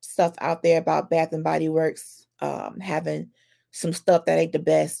there's stuff out there about Bath and Body Works having some stuff that ain't the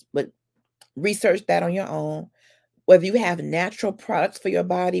best, but research that on your own. Whether you have natural products for your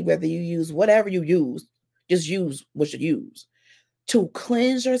body, whether you use whatever you use, just use what you use to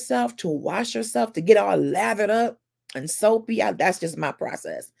cleanse yourself, to wash yourself, to get all lathered up and soapy. That's just my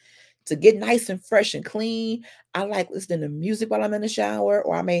process. To get nice and fresh and clean, I like listening to music while I'm in the shower,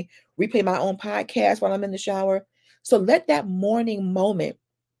 or I may replay my own podcast while I'm in the shower. So let that morning moment,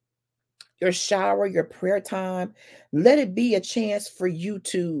 your shower, your prayer time, let it be a chance for you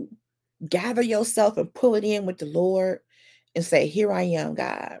to gather yourself and pull it in with the Lord and say, here I am,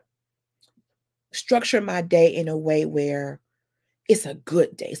 God. Structure my day in a way where it's a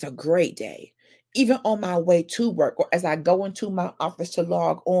good day. It's a great day. Even on my way to work or as I go into my office to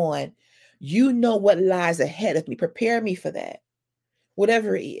log on, you know what lies ahead of me. Prepare me for that.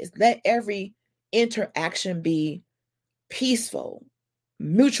 Whatever it is, let every interaction be peaceful,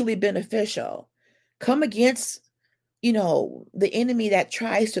 mutually beneficial. Come against, the enemy that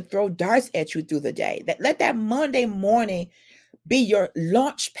tries to throw darts at you through the day. Let that Monday morning be your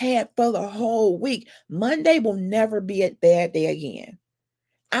launch pad for the whole week. Monday will never be a bad day again.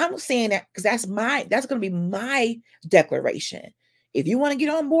 I'm saying that because that's going to be my declaration. If you want to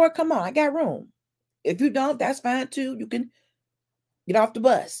get on board, come on, I got room. If you don't, that's fine too. You can get off the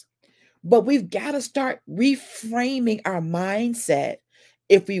bus. But we've got to start reframing our mindset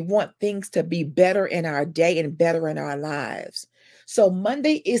if we want things to be better in our day and better in our lives. So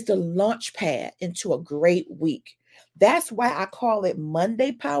Monday is the launch pad into a great week. That's why I call it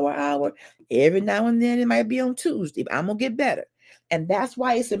Monday Power Hour. Every now and then it might be on Tuesday, but I'm going to get better. And that's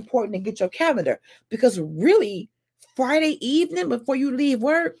why it's important to get your calendar, because really Friday evening before you leave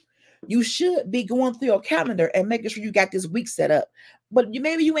work, you should be going through your calendar and making sure you got this week set up. But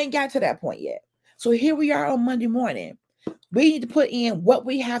maybe you ain't got to that point yet. So here we are on Monday morning. We need to put in what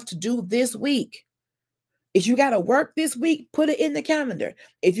we have to do this week. If you got to work this week, put it in the calendar.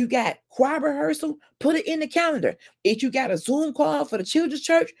 If you got choir rehearsal, put it in the calendar. If you got a Zoom call for the children's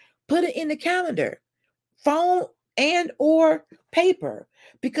church, put it in the calendar. Phone and or paper,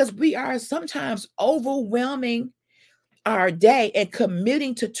 because we are sometimes overwhelming our day and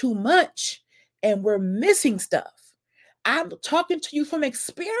committing to too much, and we're missing stuff. I'm talking to you from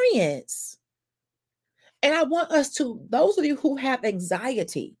experience. And I want us to, those of you who have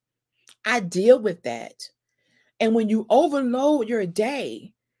anxiety, I deal with that. And when you overload your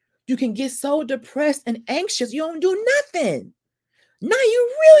day, you can get so depressed and anxious, you don't do nothing. Now you're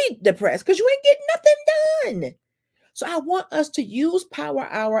really depressed because you ain't getting nothing done. So I want us to use Power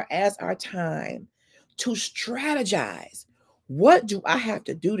Hour as our time to strategize. What do I have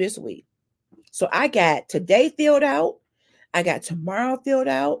to do this week? So I got today filled out. I got tomorrow filled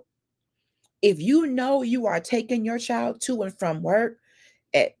out. If you know you are taking your child to and from work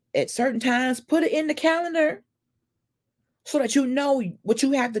at certain times, put it in the calendar so that you know what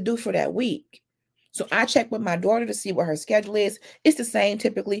you have to do for that week. So I check with my daughter to see what her schedule is. It's the same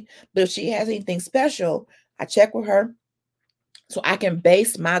typically, but if she has anything special, I check with her so I can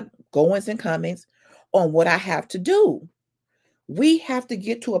base my goings and comings on what I have to do. We have to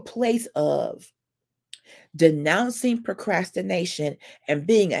get to a place of denouncing procrastination and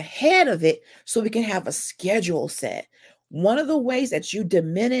being ahead of it so we can have a schedule set. One of the ways that you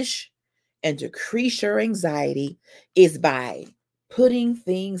diminish and decrease your anxiety is by putting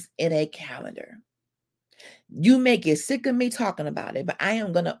things in a calendar. You may get sick of me talking about it, but I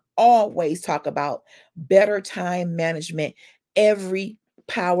am going to always talk about better time management every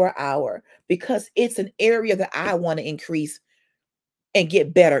power hour because it's an area that I want to increase and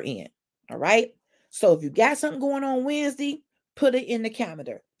get better in. All right. So if you got something going on Wednesday, put it in the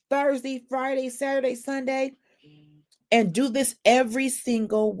calendar. Thursday, Friday, Saturday, Sunday, and do this every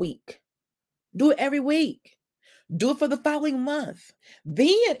single week. Do it every week. Do it for the following month. Then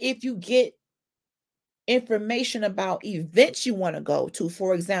if you get information about events you want to go to,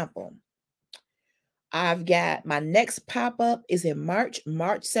 for example, I've got my next pop-up is in March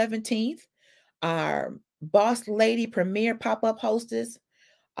 17th. Our Boss Lady Premier pop-up hostess,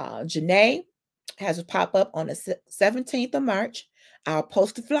 Janae, has a pop-up on the 17th of March. I'll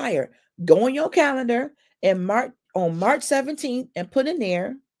post a flyer. Go on your calendar and on March 17th and put in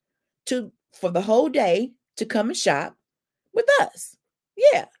there for the whole day to come and shop with us.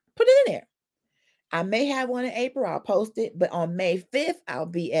 Yeah, put it in there. I may have one in April. I'll post it. But on May 5th, I'll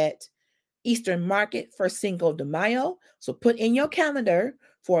be at Eastern Market for Cinco de Mayo. So put in your calendar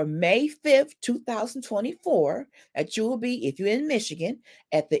for May 5th, 2024, that you will be, if you're in Michigan,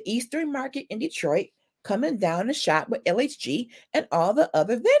 at the Eastern Market in Detroit, coming down to shop with LHG and all the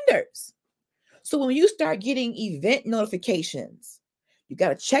other vendors. So when you start getting event notifications, You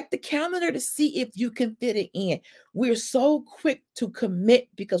got to check the calendar to see if you can fit it in. We're so quick to commit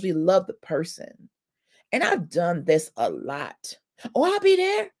because we love the person. And I've done this a lot. Oh, I'll be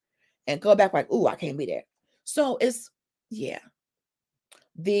there. And go back like, oh, I can't be there. So yeah.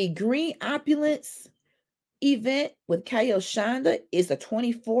 The Green Opulence event with Kyle Shonda is the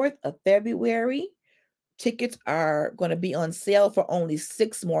 24th of February. Tickets are going to be on sale for only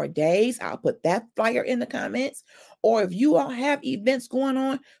 6 more days. I'll put that flyer in the comments. Or if you all have events going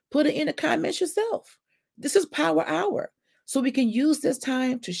on, put it in the comments yourself. This is Power Hour. So we can use this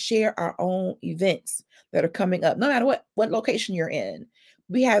time to share our own events that are coming up, no matter what location you're in.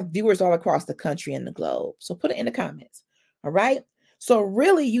 We have viewers all across the country and the globe. So put it in the comments. All right. So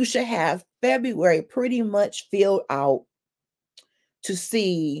really, you should have February pretty much filled out to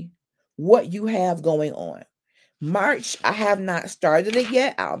see what you have going on. March, I have not started it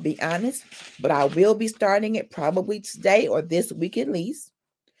yet, I'll be honest, but I will be starting it probably today or this week at least.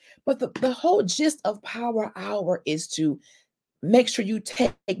 But the whole gist of Power Hour is to make sure you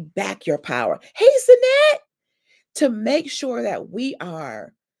take back your power. Hey, Sanette, to make sure that we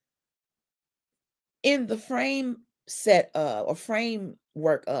are in the frame set of or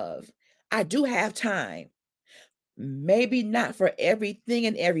framework of, I do have time. Maybe not for everything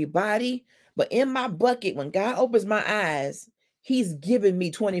and everybody, but in my bucket, when God opens my eyes, he's giving me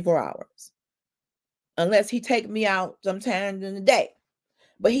 24 hours. Unless he take me out sometime in the day.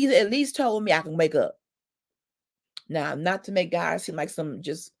 But he's at least told me I can wake up. Now, not to make God seem like some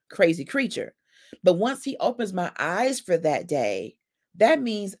just crazy creature, but once he opens my eyes for that day, that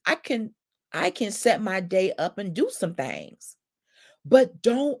means I can set my day up and do some things. But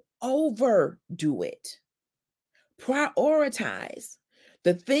don't overdo it. Prioritize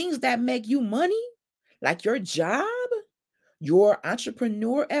the things that make you money, like your job, your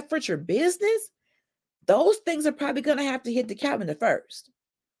entrepreneur efforts, your business. Those things are probably going to have to hit the calendar first.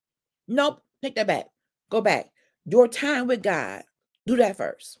 Nope, take that back. Go back. Your time with God, do that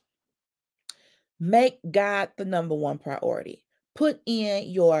first. Make God the number one priority. Put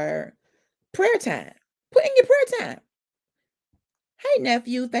in your prayer time. Put in your prayer time. Hey,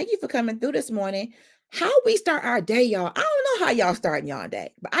 nephew, thank you for coming through this morning. How we start our day, y'all. I don't know how y'all starting y'all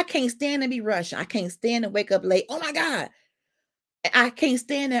day, but I can't stand to be rushing. I can't stand to wake up late. Oh my God. I can't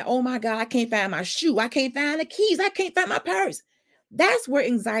stand that. Oh my God, I can't find my shoe. I can't find the keys. I can't find my purse. That's where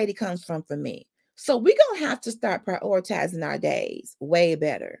anxiety comes from for me. So we're going to have to start prioritizing our days way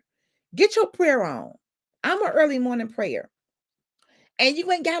better. Get your prayer on. I'm an early morning prayer. And you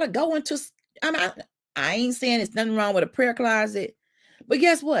ain't got to go into, I ain't saying there's nothing wrong with a prayer closet. But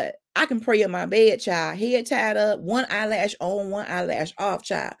guess what? I can pray in my bed, child. Head tied up, one eyelash on, one eyelash off,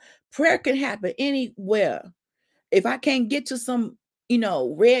 child. Prayer can happen anywhere. If I can't get to some,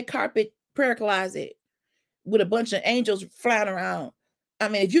 red carpet prayer closet with a bunch of angels flying around, I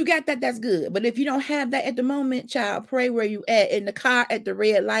mean, if you got that, that's good. But if you don't have that at the moment, child, pray where you at, in the car, at the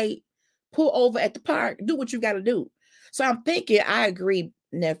red light, pull over at the park, do what you got to do. So I'm thinking, I agree,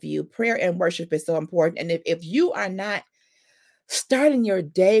 nephew, prayer and worship is so important. And if you are not starting your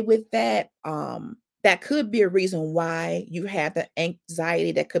day with that, that could be a reason why you have the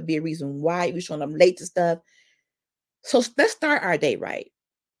anxiety. That could be a reason why you're showing up late to stuff. So let's start our day right.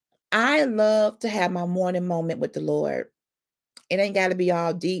 I love to have my morning moment with the Lord. It ain't got to be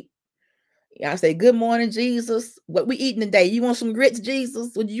all deep. I say, good morning, Jesus. What we eating today? You want some grits,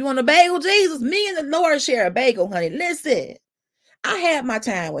 Jesus? You want a bagel, Jesus? Me and the Lord share a bagel, honey. Listen, I have my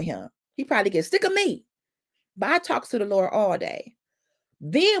time with him. He probably gets sick of me, but I talk to the Lord all day.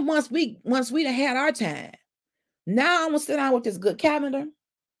 Then once we done had our time, now I'm gonna sit down with this good calendar.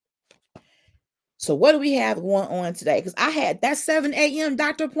 So what do we have going on today? Because I had that 7 a.m.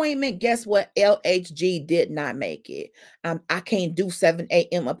 doctor appointment. Guess what? LHG did not make it. I can't do 7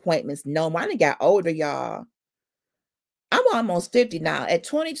 a.m. appointments no more. I done got older, y'all. I'm almost 50 now. At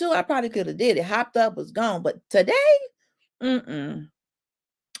 22, I probably could have did it. Hopped up, was gone. But today,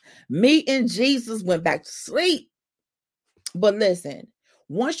 me and Jesus went back to sleep. But listen,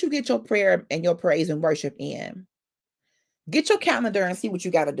 once you get your prayer and your praise and worship in, get your calendar and see what you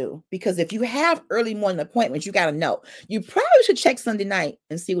got to do. Because if you have early morning appointments, you got to know. You probably should check Sunday night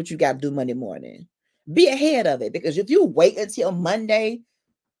and see what you got to do Monday morning. Be ahead of it. Because if you wait until Monday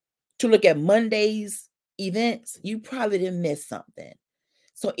to look at Monday's events, you probably didn't miss something.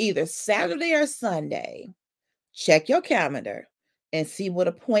 So either Saturday or Sunday, check your calendar and see what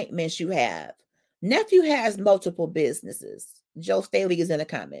appointments you have. Nephew has multiple businesses. Joe Staley is in the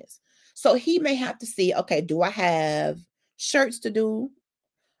comments. So he may have to see, okay, do I have shirts to do?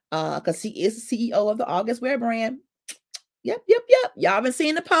 Because he is the CEO of the August Wear brand. Yep. Y'all been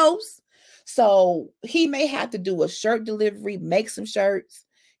seeing the posts. So he may have to do a shirt delivery, make some shirts.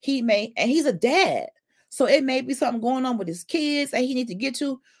 And he's a dad. So it may be something going on with his kids that he needs to get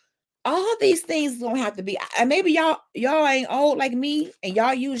to. All these things don't have to be. And maybe y'all ain't old like me and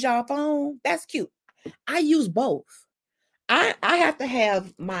y'all use y'all phone. That's cute. I use both. I have to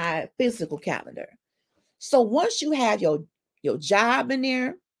have my physical calendar. So once you have your job in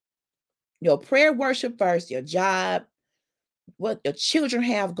there, your prayer worship first, your job, what your children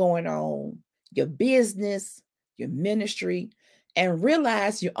have going on, your business, your ministry, and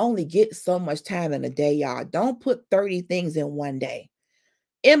realize you only get so much time in a day, y'all. Don't put 30 things in one day.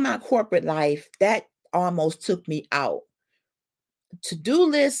 In my corporate life, that almost took me out. To-do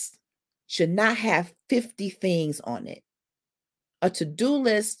list should not have 50 things on it. A to-do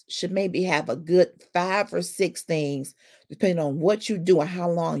list should maybe have a good 5 or 6 things, depending on what you do and how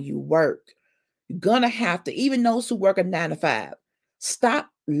long you work. You're gonna have to, even those who work a 9 to 5, stop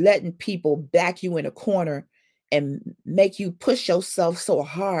letting people back you in a corner and make you push yourself so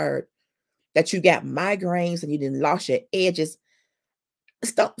hard that you got migraines and you didn't lost your edges.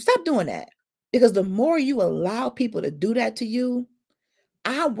 Stop doing that. Because the more you allow people to do that to you,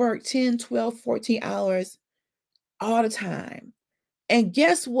 I work 10, 12, 14 hours all the time. And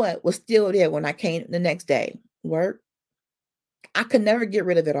guess what was still there when I came the next day? Work. I could never get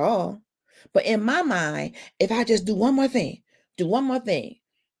rid of it all. But in my mind, if I just do one more thing,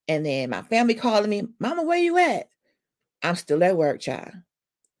 and then my family calling me, Mama, where you at? I'm still at work, child.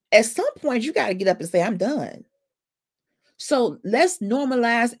 At some point, you got to get up and say, I'm done. So let's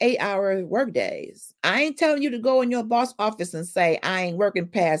normalize 8-hour work days. I ain't telling you to go in your boss office and say, I ain't working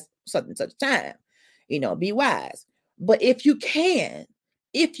past such and such time. Be wise. But if you can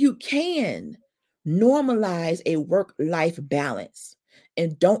normalize a work-life balance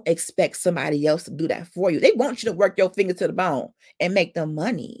and don't expect somebody else to do that for you. They want you to work your finger to the bone and make them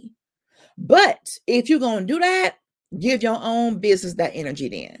money. But if you're going to do that, give your own business that energy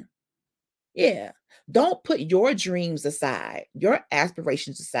then. Yeah. Don't put your dreams aside, your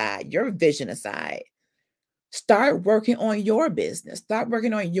aspirations aside, your vision aside. Start working on your business. Start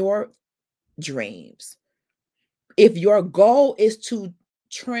working on your dreams. If your goal is to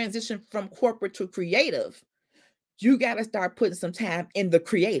transition from corporate to creative, you got to start putting some time in the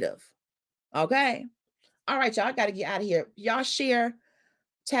creative. Okay? All right, y'all. I got to get out of here. Y'all share,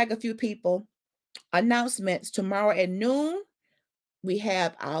 tag a few people. Announcements tomorrow at noon. We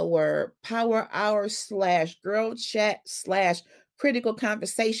have our Power Hour / Girl Chat / Critical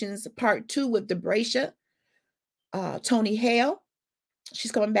Conversations Part 2 with Debracia, Tony Hale.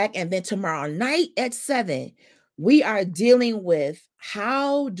 She's coming back. And then tomorrow night at 7, we are dealing with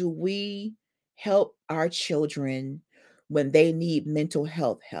how do we help our children when they need mental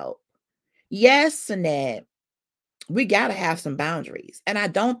health help. Yes, Annette, we got to have some boundaries. And I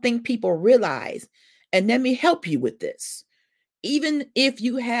don't think people realize, and let me help you with this. Even if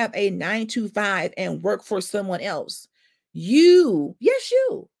you have a 9 to 5 and work for someone else, you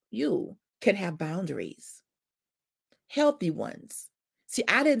can have boundaries, healthy ones. See,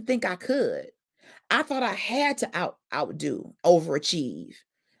 I didn't think I could. I thought I had to outdo, overachieve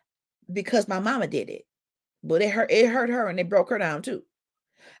because my mama did it. But it hurt her and it broke her down too.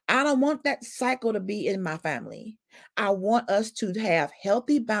 I don't want that cycle to be in my family. I want us to have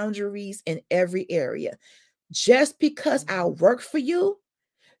healthy boundaries in every area. Just because I work for you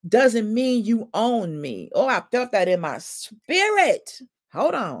doesn't mean you own me. Oh, I felt that in my spirit.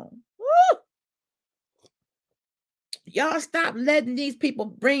 Hold on. Woo! Y'all stop letting these people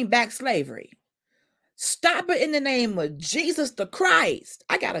bring back slavery. Stop it in the name of Jesus the Christ.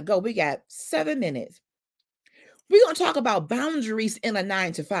 I gotta go. We got 7 minutes. We're gonna talk about boundaries in a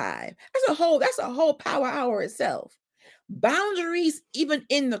 9 to 5. That's a whole power hour itself. Boundaries even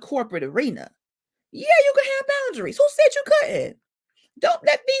in the corporate arena. Yeah, you can have boundaries. Who said you couldn't? Don't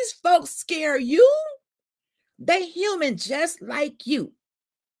let these folks scare you. They human just like you.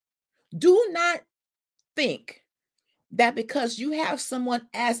 Do not think that because you have someone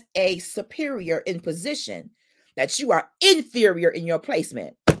as a superior in position that you are inferior in your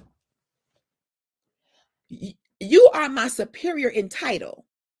placement. You are my superior in title,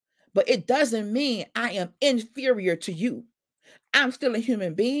 but it doesn't mean I am inferior to you. I'm still a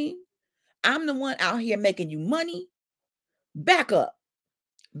human being. I'm the one out here making you money. Back up.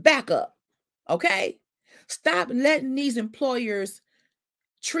 Okay? Stop letting these employers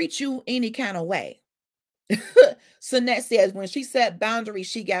treat you any kind of way. Sunette says when she set boundaries,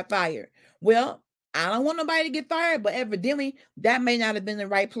 she got fired. Well, I don't want nobody to get fired, but evidently that may not have been the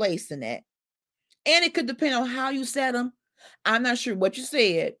right place, Sunette. And it could depend on how you set them. I'm not sure what you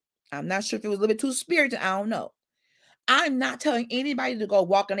said. I'm not sure if it was a little bit too spirited. I don't know. I'm not telling anybody to go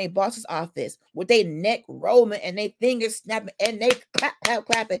walk in a boss's office with their neck rolling and their fingers snapping and they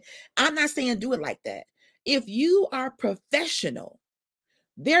clapping. I'm not saying do it like that. If you are professional,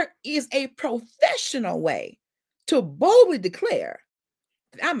 there is a professional way to boldly declare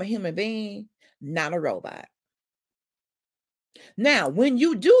that I'm a human being, not a robot. Now, when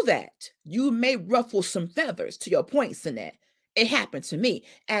you do that, you may ruffle some feathers, to your point, Sinette. It happened to me.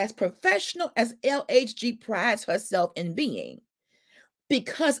 As professional as LHG prides herself in being,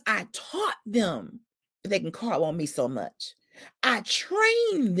 because I taught them they can call on me so much. I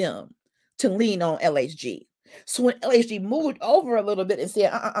trained them to lean on LHG. So when LHG moved over a little bit and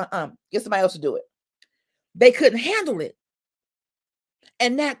said, get somebody else to do it, they couldn't handle it.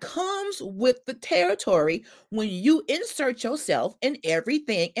 And that comes with the territory when you insert yourself in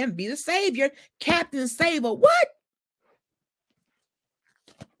everything and be the savior, Captain Saver. What?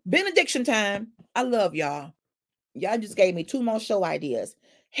 Benediction time. I love y'all. Y'all just gave me 2 more show ideas.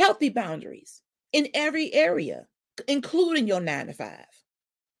 Healthy boundaries in every area, including your 9 to 5.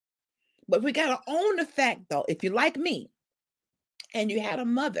 But we got to own the fact, though, if you're like me and you had a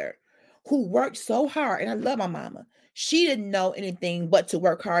mother who worked so hard, and I love my mama, she didn't know anything but to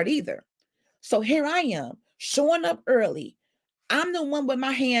work hard either. So here I am, showing up early. I'm the one with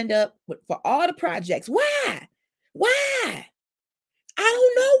my hand up for all the projects. Why? Why? I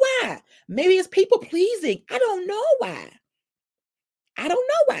don't know why. Maybe it's people pleasing. I don't know why. I don't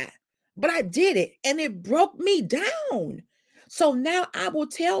know why. But I did it and it broke me down. So now I will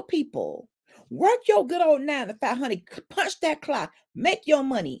tell people, work your good old 9 to 5, honey. Punch that clock. Make your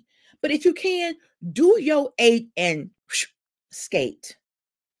money. But if you can, do your 8 and skate.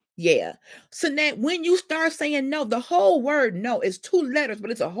 Yeah. So now when you start saying no, the whole word no is 2 letters, but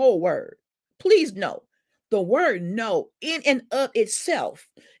it's a whole word. Please know. The word no in and of itself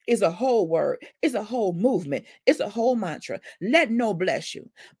is a whole word. It's a whole movement. It's a whole mantra. Let no bless you.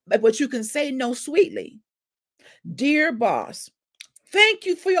 But you can say no sweetly. Dear boss, thank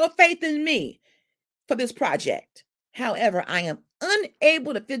you for your faith in me for this project. However, I am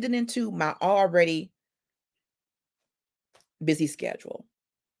unable to fit it into my already busy schedule.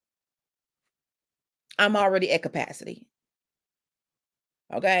 I'm already at capacity.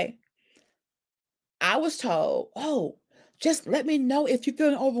 Okay. I was told, oh, just let me know if you're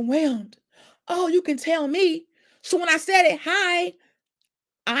feeling overwhelmed. Oh, you can tell me. So when I said it, hi,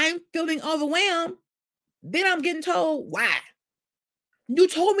 I'm feeling overwhelmed, then I'm getting told, why? You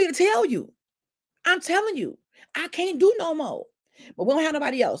told me to tell you. I'm telling you, I can't do no more. But we don't have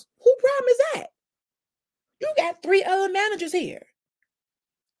nobody else. Who problem is that? You got 3 other managers here.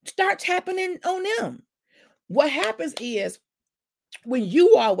 Start tapping in on them. What happens is when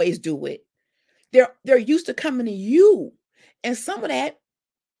you always do it, they're used to coming to you. And some of that,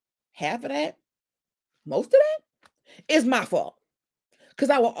 half of that, most of that is my fault. Because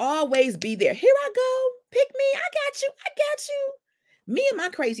I will always be there. Here I go. Pick me. I got you. I got you. Me and my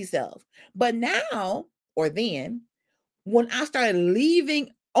crazy self. But now or then, when I started leaving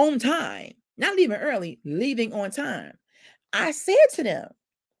on time, not leaving early, leaving on time, I said to them,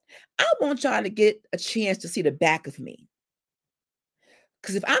 I want y'all to get a chance to see the back of me.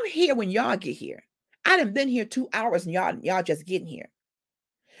 Because if I'm here when y'all get here, I done been here 2 hours and y'all just getting here.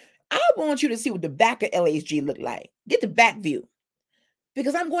 I want you to see what the back of LHG look like. Get the back view.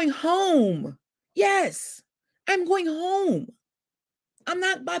 Because I'm going home. Yes, I'm going home. I'm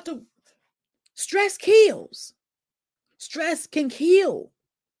not about to. Stress kills. Stress can kill.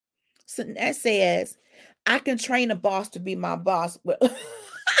 So that says, I can train a boss to be my boss. But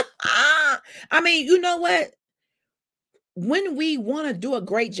I mean, you know what? When we want to do a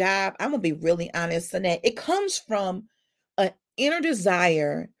great job, I'm going to be really honest, Annette, it comes from an inner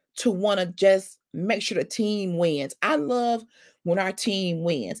desire to want to just make sure the team wins. I love when our team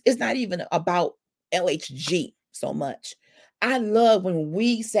wins. It's not even about LHG so much. I love when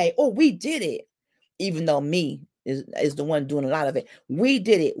we say, oh, we did it, even though me is the one doing a lot of it. We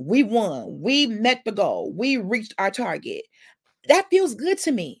did it. We won. We met the goal. We reached our target. That feels good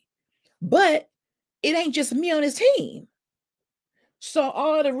to me. But it ain't just me on this team. So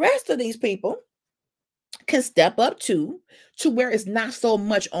all the rest of these people can step up to where it's not so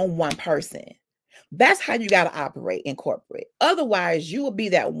much on one person. That's how you got to operate in corporate. Otherwise, you will be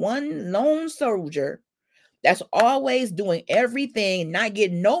that one lone soldier that's always doing everything, not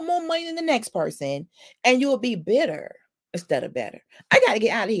getting no more money than the next person, and you'll be bitter instead of better. I got to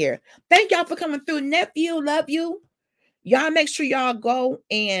get out of here. Thank y'all for coming through. Nephew, love you. Y'all make sure y'all go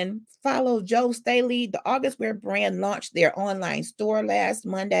and follow Joe Staley. The August Wear brand launched their online store last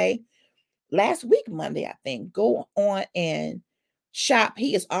week, Monday, I think. Go on and shop.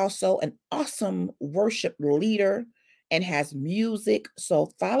 He is also an awesome worship leader and has music.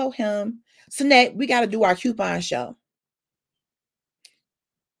 So follow him. Sinette, we got to do our coupon show.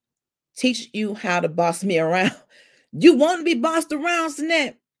 Teach you how to boss me around. You want to be bossed around,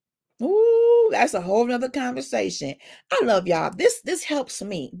 Sinette? Ooh, that's a whole nother conversation. I love y'all. This helps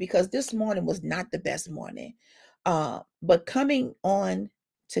me because this morning was not the best morning. But coming on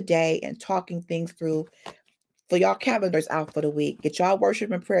today and talking things through for y'all calendars out for the week, get y'all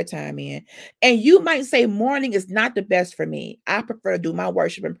worship and prayer time in. And you might say morning is not the best for me. I prefer to do my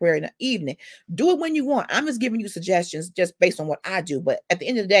worship and prayer in the evening. Do it when you want. I'm just giving you suggestions just based on what I do. But at the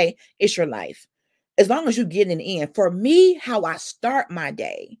end of the day, it's your life. As long as you get it in. For me, how I start my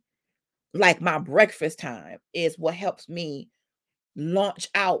day, like my breakfast time, is what helps me launch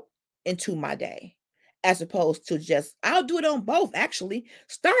out into my day, as opposed to just, I'll do it on both actually.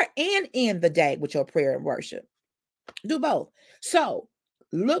 Start and end the day with your prayer and worship. Do both. So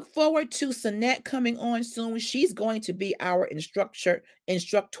look forward to Sinette coming on soon. She's going to be our instructor,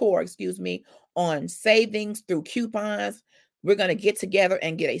 excuse me, on savings through coupons. We're going to get together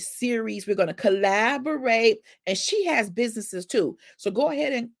and get a series. We're going to collaborate, and she has businesses too. So go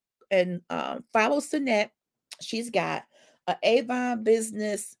ahead and follow Sinette. She's got an Avon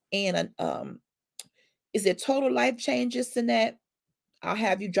business and an is it Total Life Changes, Sinette? I'll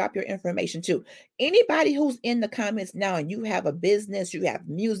have you drop your information too. Anybody who's in the comments now and you have a business, you have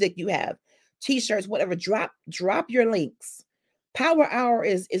music, you have t-shirts, whatever, drop your links. Power Hour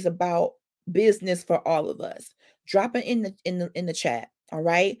is about business for all of us. Drop it in the chat. All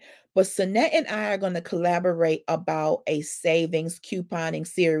right. But Sinette and I are going to collaborate about a savings couponing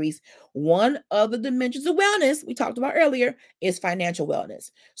series. One of the dimensions of wellness we talked about earlier is financial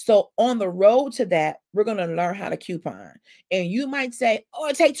wellness. So on the road to that, we're going to learn how to coupon. And you might say, oh,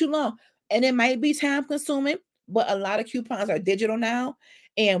 it takes too long. And it might be time consuming, but a lot of coupons are digital now.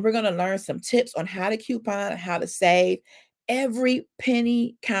 And we're going to learn some tips on how to coupon, how to save. Every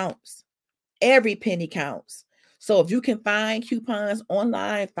penny counts. Every penny counts. So if you can find coupons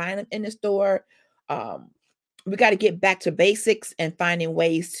online, find them in the store. We got to get back to basics and finding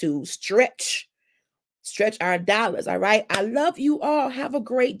ways to stretch our dollars. All right. I love you all. Have a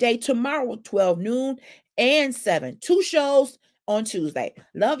great day. Tomorrow, 12 noon and 7. 2 shows on Tuesday.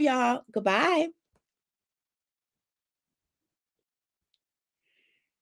 Love y'all. Goodbye.